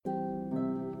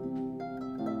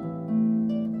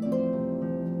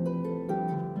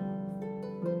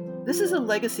This is a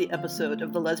legacy episode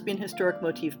of the Lesbian Historic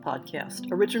Motif podcast,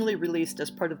 originally released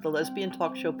as part of the Lesbian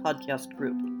Talk Show podcast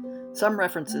group. Some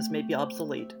references may be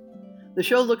obsolete. The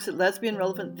show looks at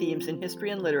lesbian-relevant themes in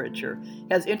history and literature,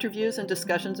 has interviews and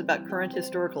discussions about current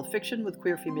historical fiction with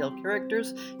queer female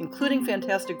characters, including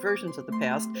fantastic versions of the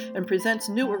past, and presents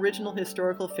new original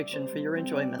historical fiction for your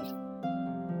enjoyment.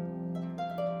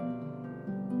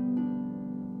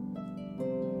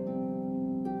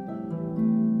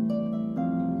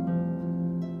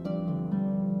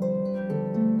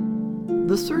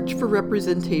 The search for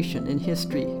representation in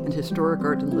history and historic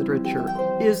art and literature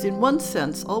is, in one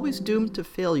sense, always doomed to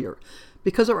failure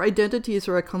because our identities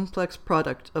are a complex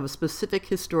product of a specific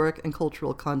historic and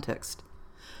cultural context.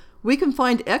 We can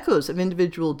find echoes of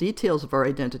individual details of our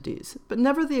identities, but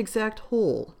never the exact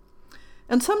whole.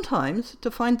 And sometimes, to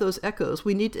find those echoes,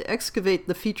 we need to excavate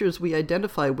the features we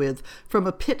identify with from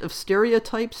a pit of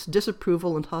stereotypes,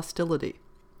 disapproval, and hostility.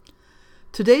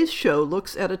 Today's show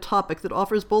looks at a topic that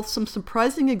offers both some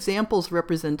surprising examples of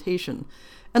representation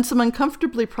and some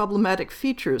uncomfortably problematic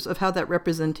features of how that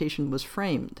representation was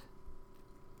framed.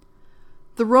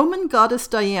 The Roman goddess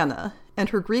Diana and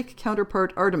her Greek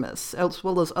counterpart Artemis, as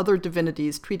well as other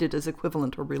divinities treated as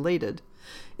equivalent or related,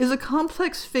 is a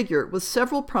complex figure with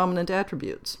several prominent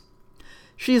attributes.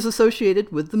 She is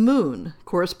associated with the moon,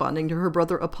 corresponding to her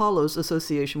brother Apollo's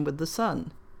association with the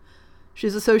sun.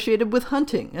 She's associated with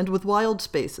hunting and with wild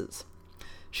spaces.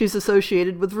 She's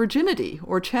associated with virginity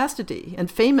or chastity and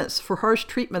famous for harsh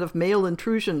treatment of male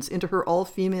intrusions into her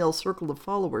all-female circle of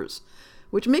followers,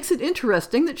 which makes it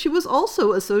interesting that she was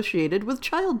also associated with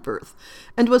childbirth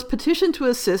and was petitioned to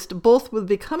assist both with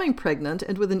becoming pregnant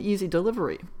and with an easy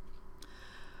delivery.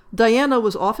 Diana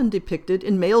was often depicted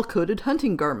in male-coated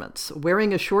hunting garments,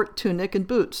 wearing a short tunic and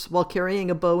boots while carrying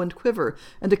a bow and quiver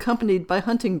and accompanied by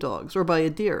hunting dogs or by a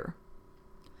deer.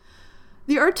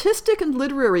 The artistic and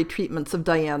literary treatments of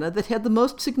Diana that had the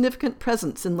most significant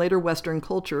presence in later Western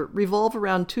culture revolve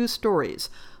around two stories,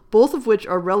 both of which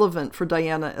are relevant for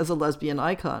Diana as a lesbian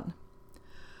icon.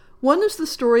 One is the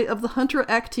story of the hunter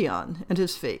Actaeon and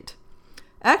his fate.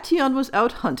 Actaeon was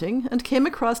out hunting and came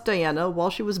across Diana while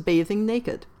she was bathing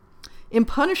naked. In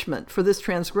punishment for this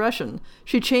transgression,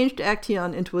 she changed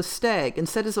Actaeon into a stag and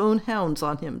set his own hounds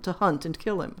on him to hunt and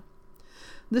kill him.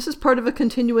 This is part of a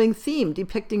continuing theme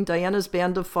depicting Diana's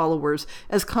band of followers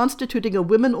as constituting a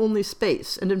women-only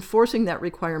space and enforcing that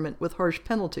requirement with harsh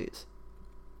penalties.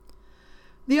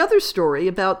 The other story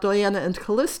about Diana and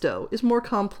Callisto is more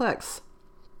complex.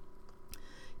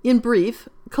 In brief,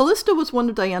 Callisto was one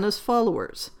of Diana's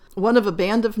followers, one of a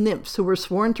band of nymphs who were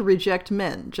sworn to reject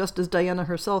men, just as Diana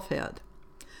herself had.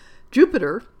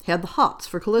 Jupiter had the hots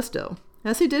for Callisto,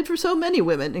 as he did for so many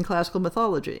women in classical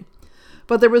mythology.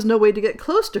 But there was no way to get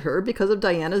close to her because of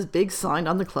Diana's big sign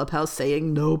on the clubhouse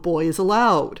saying, "No boys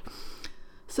allowed."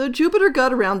 So Jupiter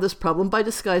got around this problem by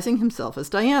disguising himself as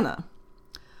Diana.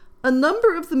 A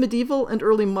number of the medieval and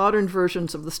early modern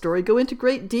versions of the story go into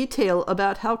great detail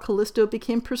about how Callisto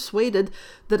became persuaded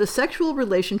that a sexual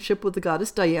relationship with the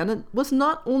goddess Diana was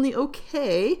not only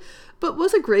okay, but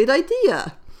was a great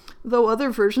idea, though other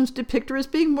versions depict her as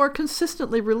being more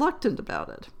consistently reluctant about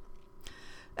it.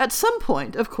 At some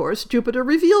point, of course, Jupiter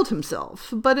revealed himself,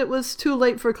 but it was too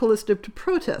late for Callisto to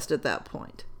protest at that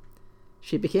point.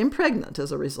 She became pregnant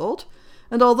as a result,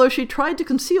 and although she tried to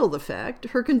conceal the fact,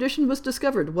 her condition was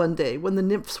discovered one day when the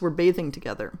nymphs were bathing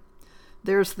together.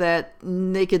 There's that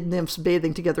naked nymphs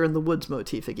bathing together in the woods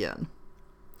motif again.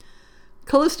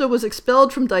 Callisto was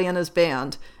expelled from Diana's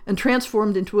band and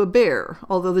transformed into a bear,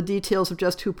 although the details of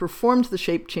just who performed the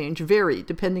shape change vary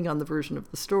depending on the version of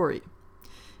the story.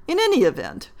 In any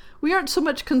event, we aren't so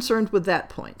much concerned with that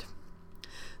point.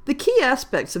 The key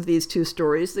aspects of these two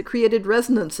stories that created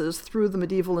resonances through the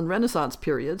medieval and Renaissance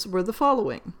periods were the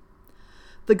following.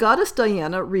 The goddess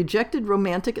Diana rejected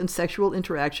romantic and sexual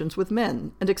interactions with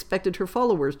men and expected her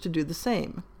followers to do the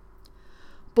same.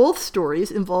 Both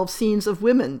stories involve scenes of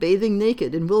women bathing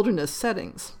naked in wilderness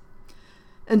settings.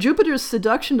 And Jupiter's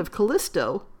seduction of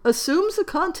Callisto assumes a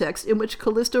context in which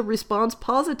Callisto responds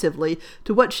positively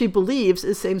to what she believes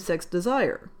is same-sex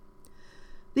desire.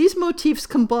 These motifs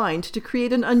combined to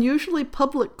create an unusually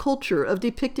public culture of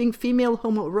depicting female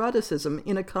homoeroticism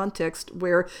in a context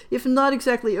where, if not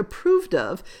exactly approved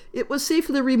of, it was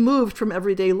safely removed from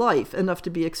everyday life enough to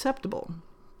be acceptable.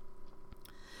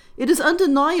 It is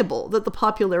undeniable that the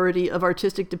popularity of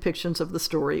artistic depictions of the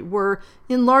story were,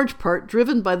 in large part,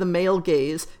 driven by the male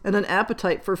gaze and an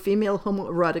appetite for female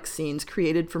homoerotic scenes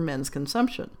created for men's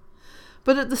consumption.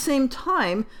 But at the same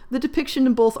time, the depiction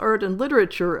in both art and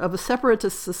literature of a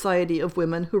separatist society of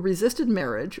women who resisted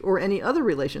marriage or any other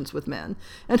relations with men,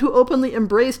 and who openly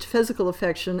embraced physical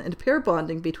affection and pair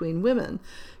bonding between women,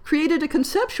 created a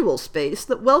conceptual space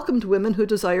that welcomed women who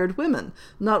desired women,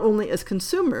 not only as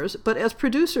consumers, but as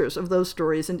producers of those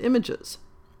stories and images.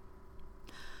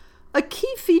 A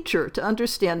key feature to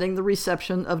understanding the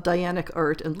reception of Dianic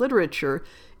art and literature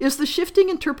is the shifting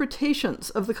interpretations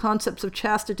of the concepts of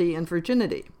chastity and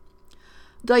virginity.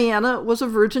 Diana was a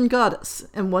virgin goddess,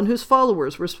 and one whose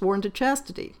followers were sworn to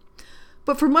chastity.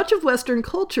 But for much of Western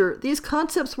culture, these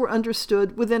concepts were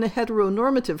understood within a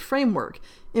heteronormative framework,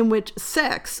 in which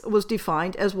sex was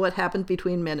defined as what happened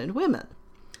between men and women.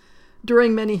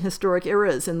 During many historic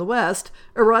eras in the West,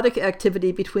 erotic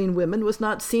activity between women was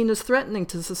not seen as threatening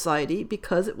to society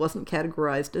because it wasn't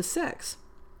categorized as sex.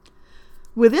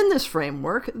 Within this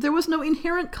framework, there was no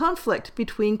inherent conflict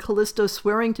between Callisto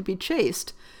swearing to be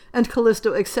chaste and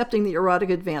Callisto accepting the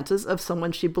erotic advances of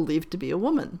someone she believed to be a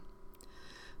woman.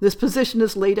 This position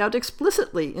is laid out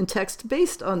explicitly in texts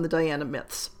based on the Diana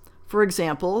myths. For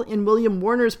example, in William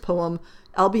Warner's poem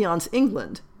Albion's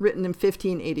England, written in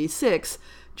 1586,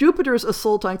 Jupiter's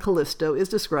assault on Callisto is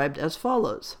described as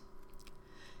follows.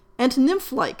 And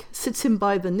nymph-like sits him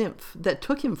by the nymph that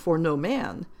took him for no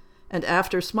man, and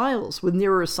after smiles with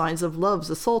nearer signs of love's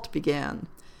assault began.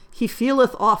 He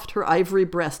feeleth oft her ivory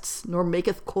breasts, nor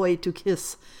maketh coy to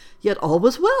kiss, yet all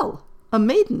was well. A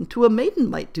maiden to a maiden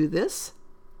might do this.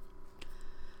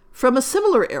 From a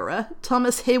similar era,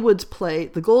 Thomas Heywood's play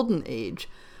The Golden Age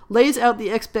lays out the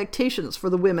expectations for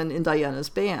the women in Diana's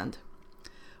band.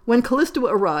 When Callisto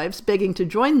arrives, begging to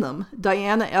join them,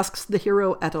 Diana asks the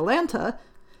hero Atalanta,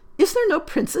 "Is there no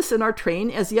princess in our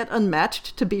train as yet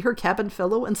unmatched to be her cabin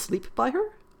fellow and sleep by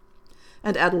her?"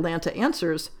 And Atalanta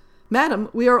answers, "Madam,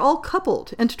 we are all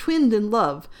coupled and twinned in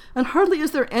love, and hardly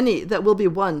is there any that will be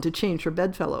won to change her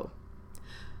bedfellow."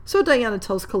 So Diana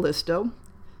tells Callisto,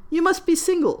 "You must be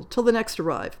single till the next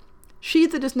arrive. She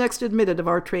that is next admitted of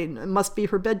our train must be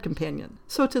her bed companion,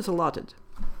 so 'tis allotted."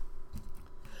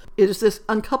 It is this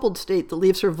uncoupled state that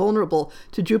leaves her vulnerable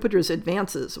to Jupiter's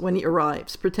advances when he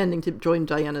arrives, pretending to join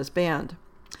Diana's band.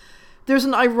 There's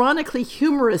an ironically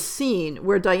humorous scene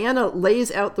where Diana lays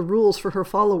out the rules for her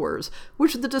followers,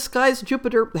 which the disguised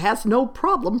Jupiter has no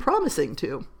problem promising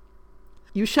to.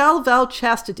 "You shall vow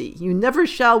chastity, you never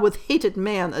shall with hated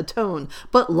man atone,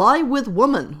 but lie with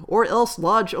woman, or else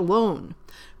lodge alone.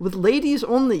 With ladies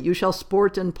only you shall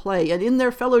sport and play, and in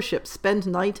their fellowship spend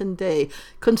night and day.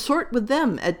 Consort with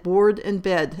them at board and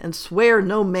bed, and swear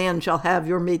no man shall have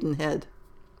your maidenhead."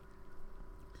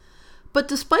 But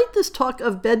despite this talk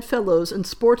of bedfellows and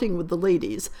sporting with the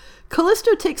ladies,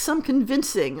 Callisto takes some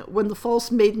convincing when the false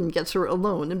maiden gets her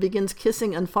alone and begins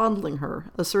kissing and fondling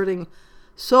her, asserting,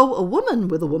 "So a woman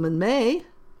with a woman may."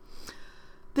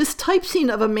 This type scene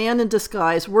of a man in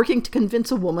disguise working to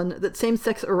convince a woman that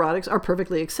same-sex erotics are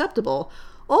perfectly acceptable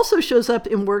also shows up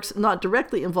in works not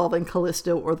directly involving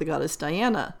Callisto or the goddess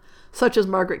Diana, such as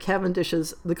Margaret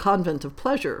Cavendish's The Convent of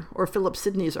Pleasure or Philip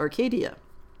Sidney's Arcadia.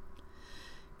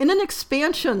 In an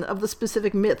expansion of the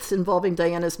specific myths involving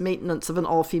Diana's maintenance of an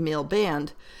all-female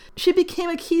band, she became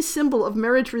a key symbol of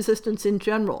marriage resistance in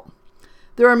general.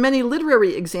 There are many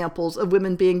literary examples of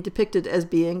women being depicted as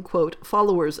being, quote,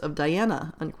 followers of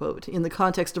Diana, unquote, in the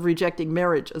context of rejecting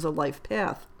marriage as a life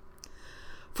path.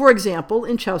 For example,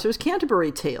 in Chaucer's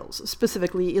Canterbury Tales,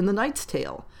 specifically in The Knight's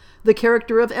Tale, the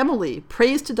character of Emily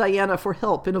prays to Diana for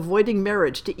help in avoiding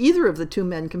marriage to either of the two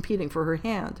men competing for her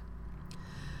hand.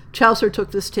 Chaucer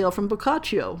took this tale from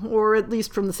Boccaccio, or at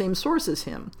least from the same source as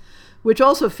him, which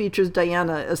also features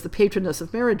Diana as the patroness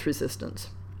of marriage resistance.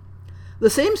 The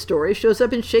same story shows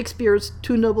up in Shakespeare's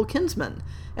Two Noble Kinsmen,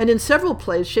 and in several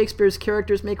plays Shakespeare's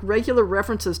characters make regular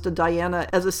references to Diana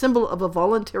as a symbol of a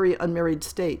voluntary unmarried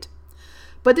state.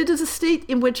 But it is a state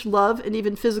in which love and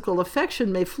even physical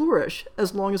affection may flourish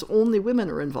as long as only women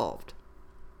are involved.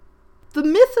 The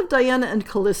myth of Diana and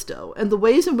Callisto, and the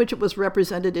ways in which it was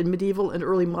represented in medieval and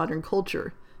early modern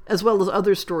culture, as well as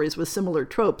other stories with similar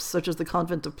tropes such as the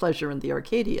Convent of Pleasure and the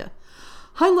Arcadia,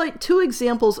 highlight two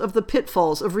examples of the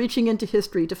pitfalls of reaching into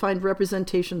history to find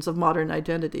representations of modern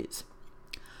identities.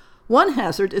 One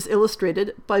hazard is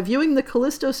illustrated by viewing the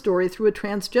Callisto story through a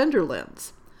transgender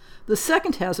lens. The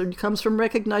second hazard comes from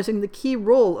recognizing the key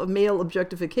role of male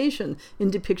objectification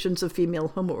in depictions of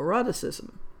female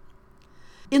homoeroticism.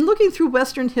 In looking through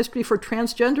Western history for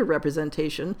transgender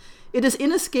representation, it is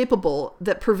inescapable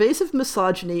that pervasive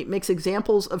misogyny makes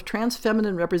examples of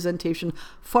transfeminine representation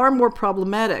far more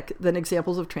problematic than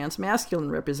examples of transmasculine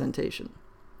representation.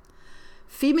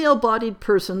 female-bodied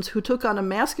persons who took on a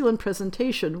masculine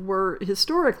presentation were,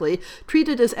 historically,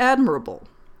 treated as admirable.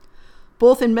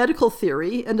 Both in medical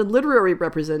theory and in literary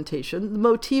representation, the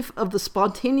motif of the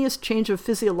spontaneous change of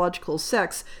physiological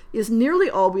sex is nearly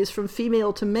always from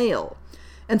female to male,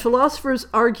 and philosophers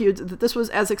argued that this was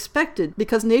as expected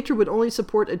because nature would only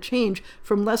support a change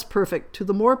from less perfect to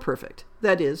the more perfect,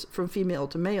 that is, from female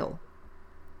to male.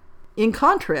 In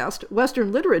contrast,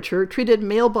 Western literature treated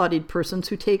male-bodied persons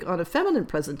who take on a feminine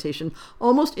presentation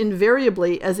almost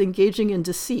invariably as engaging in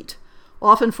deceit,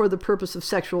 often for the purpose of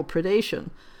sexual predation,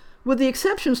 with the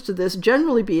exceptions to this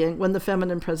generally being when the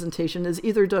feminine presentation is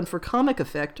either done for comic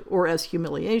effect or as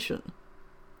humiliation.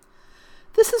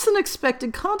 This is an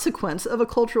expected consequence of a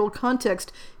cultural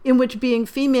context in which being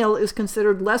female is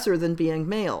considered lesser than being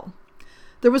male.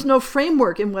 There was no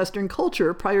framework in Western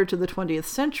culture prior to the 20th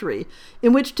century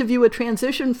in which to view a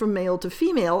transition from male to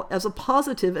female as a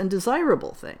positive and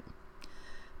desirable thing.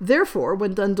 Therefore,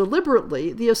 when done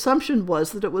deliberately, the assumption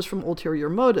was that it was from ulterior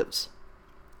motives.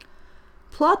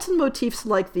 Plots and motifs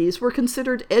like these were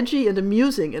considered edgy and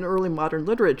amusing in early modern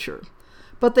literature,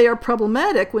 but they are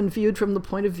problematic when viewed from the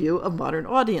point of view of modern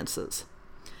audiences.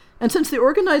 And since the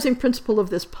organizing principle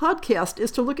of this podcast is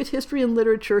to look at history and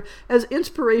literature as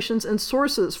inspirations and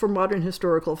sources for modern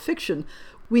historical fiction,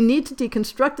 we need to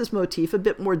deconstruct this motif a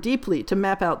bit more deeply to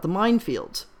map out the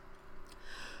minefields.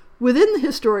 Within the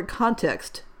historic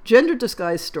context,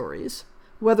 gender-disguised stories,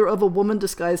 whether of a woman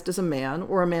disguised as a man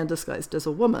or a man disguised as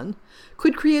a woman,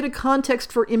 could create a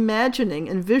context for imagining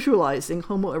and visualizing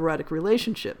homoerotic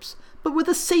relationships, but with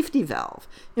a safety valve,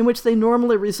 in which they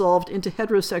normally resolved into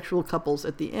heterosexual couples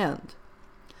at the end.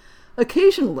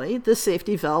 Occasionally, this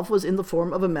safety valve was in the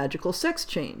form of a magical sex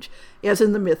change, as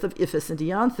in the myth of Iphis and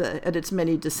Ianthe and its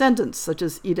many descendants, such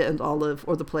as Ida and Olive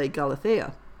or the play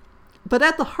Galathea. But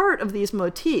at the heart of these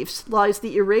motifs lies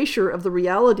the erasure of the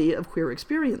reality of queer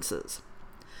experiences.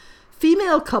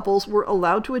 Female couples were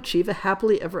allowed to achieve a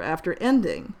happily ever after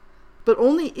ending, but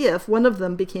only if one of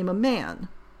them became a man.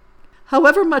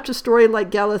 However much a story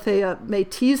like Galathea may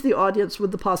tease the audience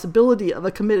with the possibility of a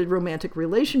committed romantic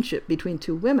relationship between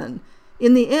two women,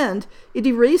 in the end, it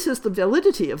erases the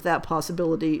validity of that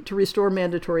possibility to restore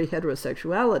mandatory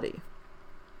heterosexuality.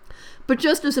 But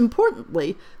just as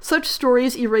importantly, such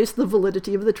stories erase the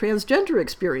validity of the transgender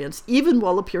experience, even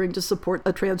while appearing to support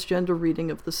a transgender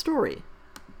reading of the story.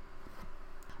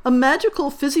 A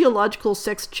magical physiological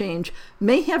sex change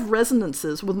may have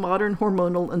resonances with modern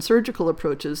hormonal and surgical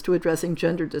approaches to addressing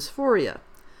gender dysphoria.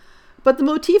 But the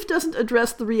motif doesn't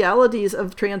address the realities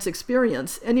of trans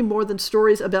experience any more than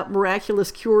stories about miraculous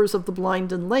cures of the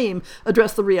blind and lame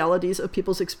address the realities of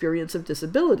people's experience of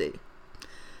disability.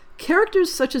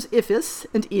 Characters such as Iphis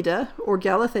and Ida, or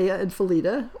Galathea and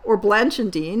Philida, or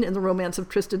Blanchardine in the romance of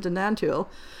Tristan da Nanteuil,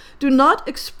 do not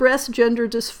express gender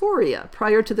dysphoria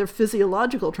prior to their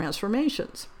physiological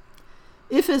transformations.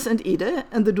 Iphis and Ida,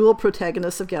 and the dual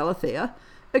protagonists of Galathea,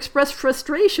 express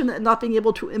frustration at not being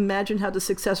able to imagine how to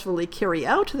successfully carry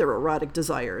out their erotic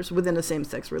desires within a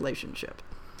same-sex relationship.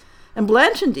 And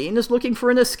Blanchardine is looking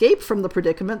for an escape from the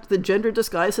predicament that gender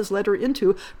disguise has led her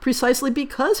into precisely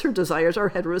because her desires are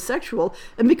heterosexual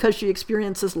and because she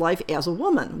experiences life as a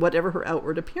woman, whatever her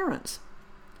outward appearance.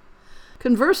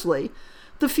 Conversely,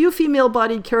 the few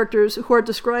female-bodied characters who are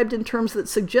described in terms that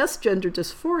suggest gender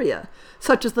dysphoria,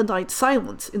 such as the Knight's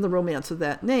Silence in the romance of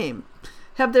that name,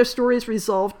 have their stories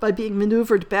resolved by being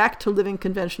maneuvered back to living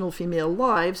conventional female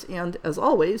lives and, as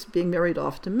always, being married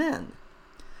off to men.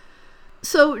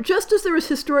 So, just as there is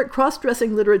historic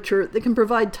cross-dressing literature that can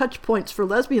provide touch points for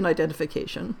lesbian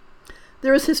identification,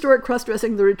 there is historic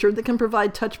cross-dressing literature that can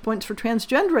provide touch points for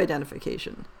transgender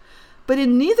identification. But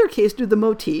in neither case do the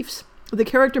motifs, the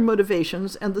character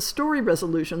motivations, and the story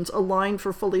resolutions align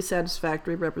for fully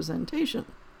satisfactory representation.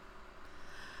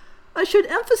 I should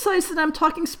emphasize that I'm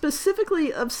talking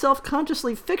specifically of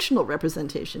self-consciously fictional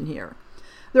representation here.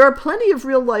 There are plenty of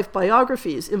real-life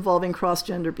biographies involving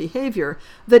cross-gender behavior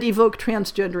that evoke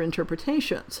transgender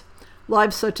interpretations,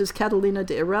 lives such as Catalina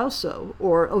de Erauso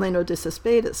or Eleno de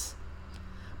Cespedes.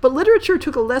 But literature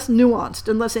took a less nuanced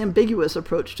and less ambiguous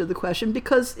approach to the question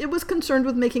because it was concerned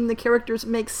with making the characters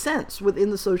make sense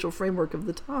within the social framework of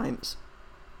the times.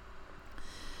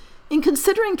 In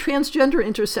considering transgender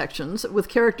intersections with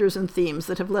characters and themes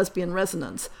that have lesbian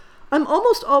resonance, I'm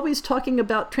almost always talking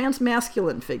about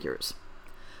transmasculine figures.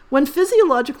 When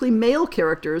physiologically male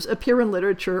characters appear in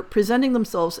literature presenting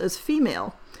themselves as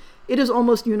female, it is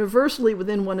almost universally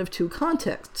within one of two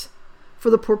contexts: for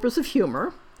the purpose of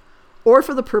humor, or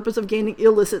for the purpose of gaining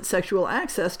illicit sexual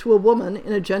access to a woman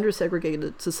in a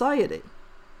gender-segregated society.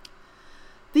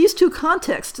 These two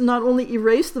contexts not only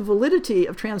erase the validity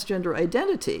of transgender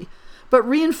identity, but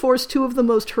reinforce two of the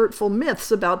most hurtful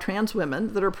myths about trans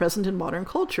women that are present in modern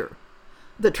culture: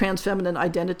 that trans feminine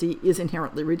identity is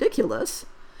inherently ridiculous,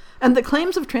 and that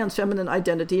claims of trans feminine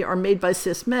identity are made by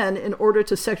cis men in order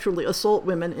to sexually assault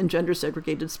women in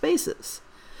gender-segregated spaces.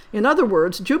 In other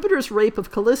words, Jupiter's rape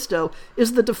of Callisto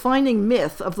is the defining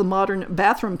myth of the modern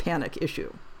bathroom panic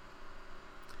issue.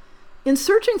 In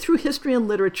searching through history and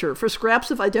literature for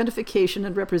scraps of identification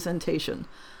and representation,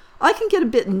 I can get a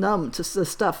bit numb to the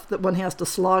stuff that one has to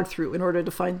slog through in order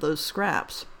to find those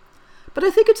scraps. But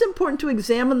I think it's important to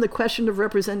examine the question of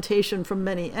representation from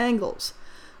many angles,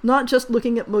 not just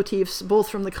looking at motifs both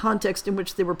from the context in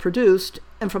which they were produced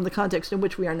and from the context in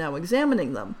which we are now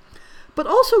examining them, but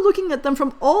also looking at them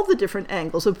from all the different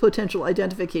angles of potential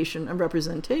identification and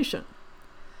representation.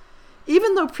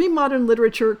 Even though pre-modern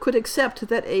literature could accept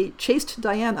that a chaste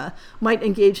Diana might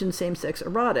engage in same-sex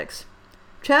erotics,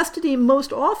 chastity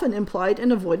most often implied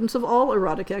an avoidance of all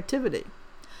erotic activity.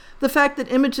 The fact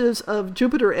that images of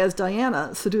Jupiter as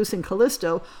Diana seducing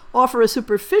Callisto offer a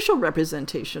superficial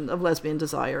representation of lesbian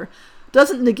desire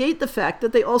doesn't negate the fact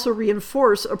that they also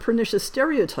reinforce a pernicious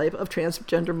stereotype of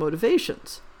transgender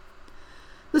motivations.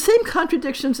 The same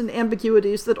contradictions and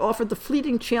ambiguities that offer the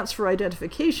fleeting chance for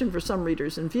identification for some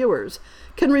readers and viewers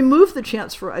can remove the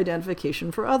chance for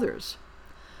identification for others.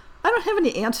 I don't have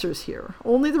any answers here,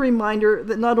 only the reminder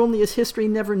that not only is history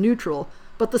never neutral,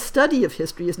 but the study of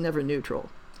history is never neutral.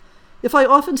 If I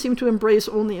often seem to embrace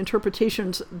only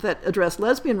interpretations that address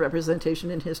lesbian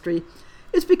representation in history,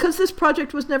 it's because this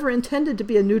project was never intended to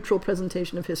be a neutral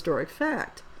presentation of historic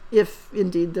fact, if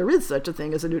indeed there is such a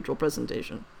thing as a neutral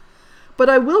presentation. But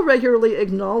I will regularly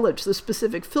acknowledge the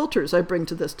specific filters I bring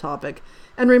to this topic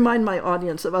and remind my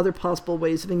audience of other possible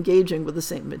ways of engaging with the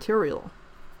same material.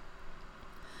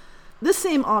 This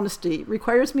same honesty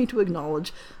requires me to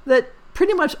acknowledge that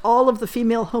pretty much all of the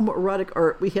female homoerotic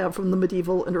art we have from the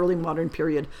medieval and early modern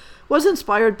period was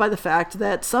inspired by the fact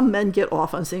that some men get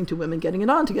off on seeing two women getting it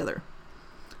on together.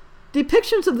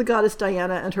 Depictions of the goddess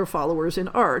Diana and her followers in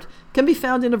art can be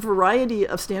found in a variety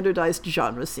of standardized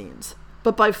genre scenes,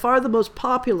 but by far the most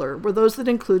popular were those that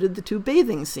included the two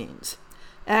bathing scenes: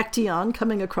 Actaeon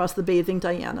coming across the bathing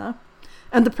Diana,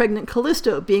 and the pregnant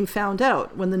Callisto being found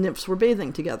out when the nymphs were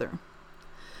bathing together.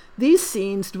 These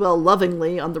scenes dwell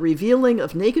lovingly on the revealing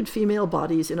of naked female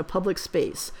bodies in a public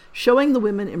space, showing the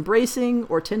women embracing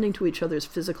or tending to each other's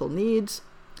physical needs.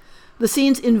 The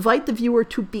scenes invite the viewer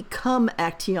to become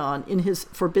Actaeon in his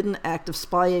forbidden act of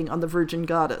spying on the virgin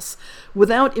goddess,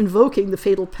 without invoking the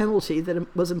fatal penalty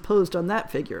that was imposed on that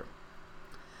figure.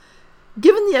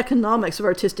 Given the economics of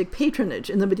artistic patronage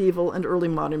in the medieval and early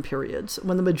modern periods,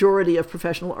 when the majority of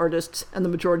professional artists and the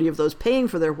majority of those paying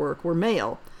for their work were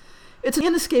male, it's an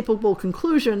inescapable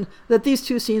conclusion that these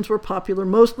two scenes were popular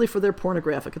mostly for their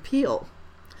pornographic appeal.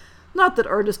 Not that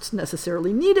artists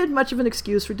necessarily needed much of an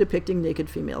excuse for depicting naked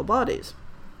female bodies.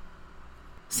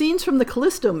 Scenes from the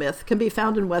Callisto myth can be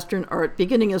found in Western art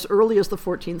beginning as early as the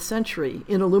 14th century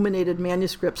in illuminated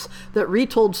manuscripts that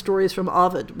retold stories from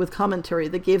Ovid with commentary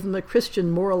that gave them a Christian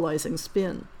moralizing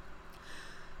spin.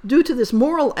 Due to this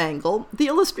moral angle, the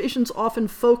illustrations often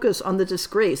focus on the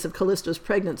disgrace of Callisto's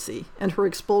pregnancy and her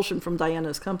expulsion from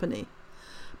Diana's company.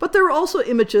 But there are also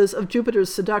images of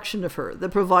Jupiter's seduction of her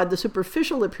that provide the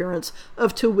superficial appearance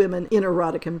of two women in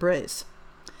erotic embrace.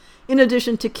 In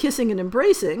addition to kissing and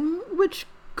embracing, which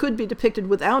could be depicted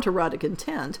without erotic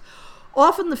intent,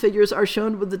 often the figures are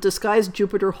shown with the disguised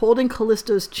Jupiter holding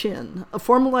Callisto's chin, a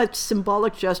formalized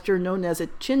symbolic gesture known as a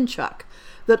chin chuck,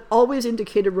 that always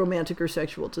indicated romantic or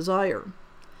sexual desire.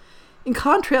 In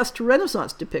contrast to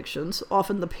Renaissance depictions,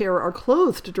 often the pair are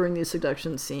clothed during these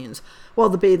seduction scenes, while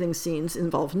the bathing scenes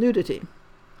involve nudity.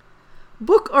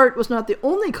 Book art was not the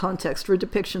only context for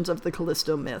depictions of the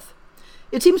Callisto myth.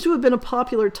 It seems to have been a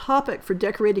popular topic for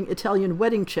decorating Italian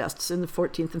wedding chests in the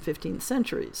 14th and 15th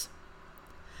centuries.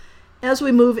 As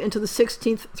we move into the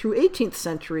 16th through 18th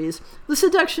centuries, the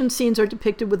seduction scenes are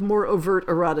depicted with more overt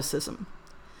eroticism.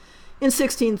 In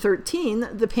 1613,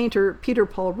 the painter Peter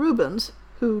Paul Rubens,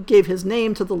 who gave his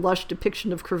name to the lush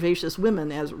depiction of curvaceous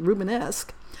women as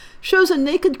Rubenesque, shows a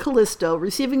naked Callisto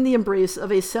receiving the embrace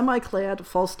of a semi-clad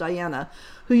false Diana,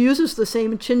 who uses the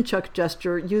same chin-chuck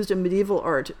gesture used in medieval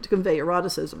art to convey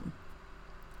eroticism.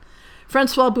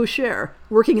 François Boucher,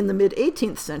 working in the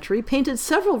mid-18th century, painted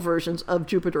several versions of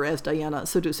Jupiter as Diana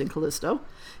seducing Callisto,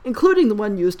 including the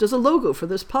one used as a logo for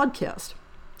this podcast.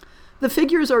 The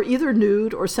figures are either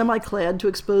nude or semi-clad to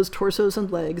expose torsos and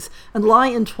legs, and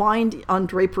lie entwined on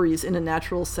draperies in a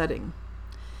natural setting.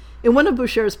 In one of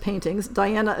Boucher's paintings,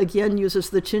 Diana again uses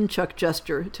the chin-chuck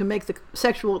gesture to make the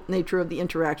sexual nature of the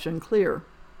interaction clear.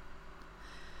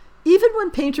 Even when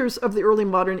painters of the early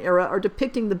modern era are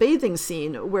depicting the bathing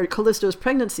scene where Callisto's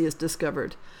pregnancy is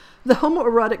discovered, the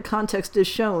homoerotic context is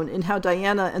shown in how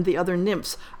Diana and the other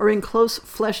nymphs are in close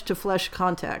flesh-to-flesh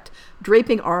contact,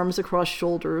 draping arms across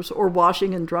shoulders or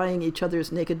washing and drying each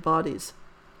other's naked bodies.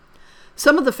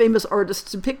 Some of the famous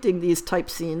artists depicting these type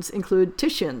scenes include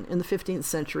Titian in the 15th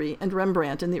century and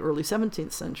Rembrandt in the early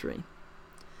 17th century.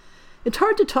 It's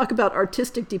hard to talk about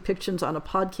artistic depictions on a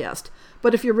podcast,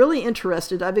 but if you're really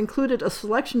interested, I've included a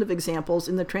selection of examples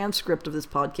in the transcript of this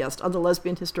podcast on the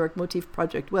Lesbian Historic Motif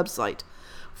Project website.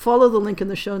 Follow the link in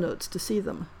the show notes to see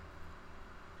them.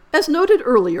 As noted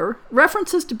earlier,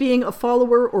 references to being a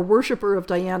follower or worshipper of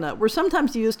Diana were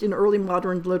sometimes used in early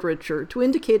modern literature to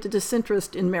indicate a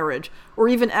disinterest in marriage or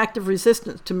even active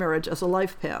resistance to marriage as a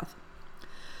life path.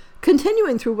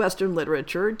 Continuing through Western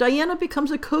literature, Diana becomes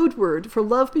a code word for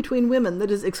love between women that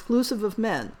is exclusive of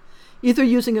men, either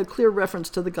using a clear reference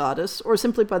to the goddess or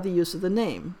simply by the use of the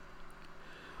name.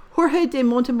 Jorge de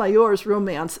Montemayor's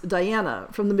romance, Diana,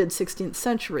 from the mid-16th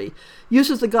century,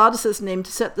 uses the goddess's name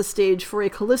to set the stage for a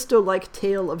Callisto-like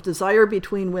tale of desire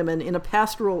between women in a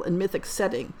pastoral and mythic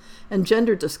setting, and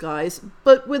gender disguise,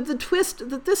 but with the twist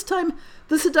that this time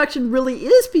the seduction really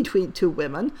is between two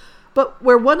women, but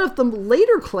where one of them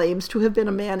later claims to have been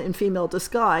a man in female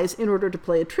disguise in order to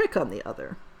play a trick on the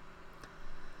other.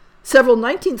 Several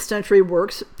 19th century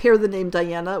works pair the name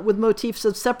Diana with motifs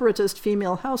of separatist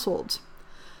female households.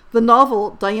 The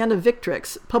novel Diana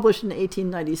Victrix, published in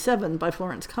 1897 by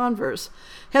Florence Converse,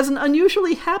 has an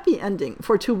unusually happy ending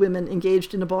for two women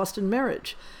engaged in a Boston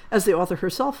marriage, as the author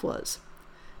herself was.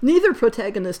 Neither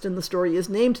protagonist in the story is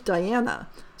named Diana,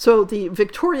 so the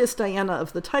victorious Diana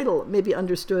of the title may be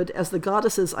understood as the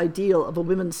goddess's ideal of a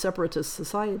women's separatist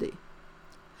society.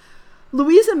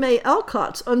 Louisa May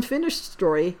Alcott's unfinished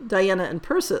story, Diana and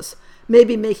Persis, may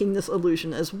be making this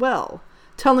allusion as well,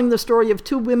 telling the story of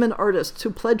two women artists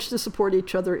who pledged to support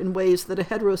each other in ways that a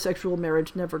heterosexual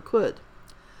marriage never could.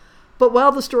 But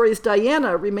while the story's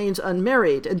Diana remains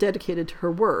unmarried and dedicated to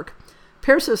her work,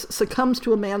 Persis succumbs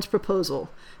to a man's proposal,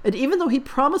 and even though he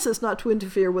promises not to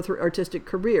interfere with her artistic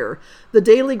career, the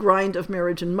daily grind of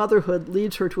marriage and motherhood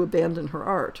leads her to abandon her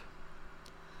art.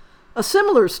 A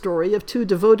similar story of two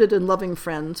devoted and loving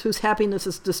friends whose happiness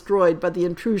is destroyed by the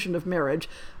intrusion of marriage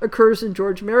occurs in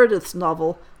George Meredith's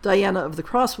novel Diana of the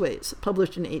Crossways,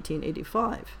 published in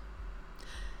 1885.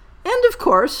 And of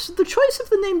course, the choice of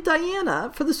the name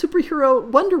Diana for the superhero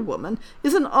Wonder Woman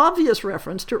is an obvious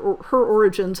reference to her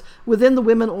origins within the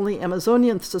women-only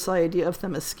Amazonian society of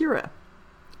Themyscira.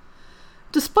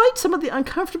 Despite some of the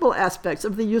uncomfortable aspects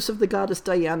of the use of the goddess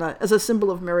Diana as a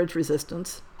symbol of marriage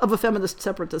resistance, of a feminist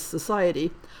separatist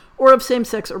society, or of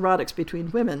same-sex erotics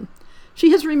between women,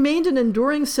 she has remained an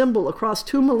enduring symbol across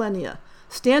 2 millennia,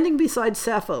 standing beside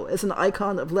Sappho as an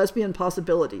icon of lesbian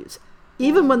possibilities,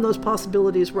 even when those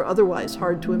possibilities were otherwise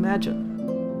hard to imagine.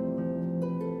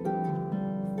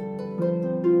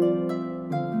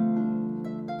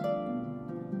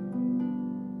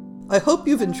 I hope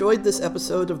you've enjoyed this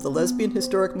episode of the Lesbian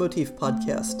Historic Motif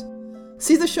podcast.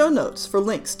 See the show notes for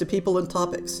links to people and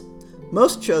topics.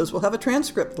 Most shows will have a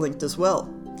transcript linked as well.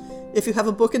 If you have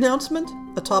a book announcement,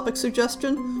 a topic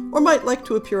suggestion, or might like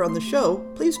to appear on the show,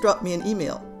 please drop me an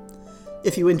email.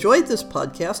 If you enjoyed this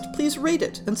podcast, please rate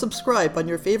it and subscribe on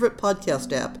your favorite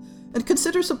podcast app, and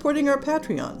consider supporting our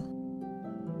Patreon.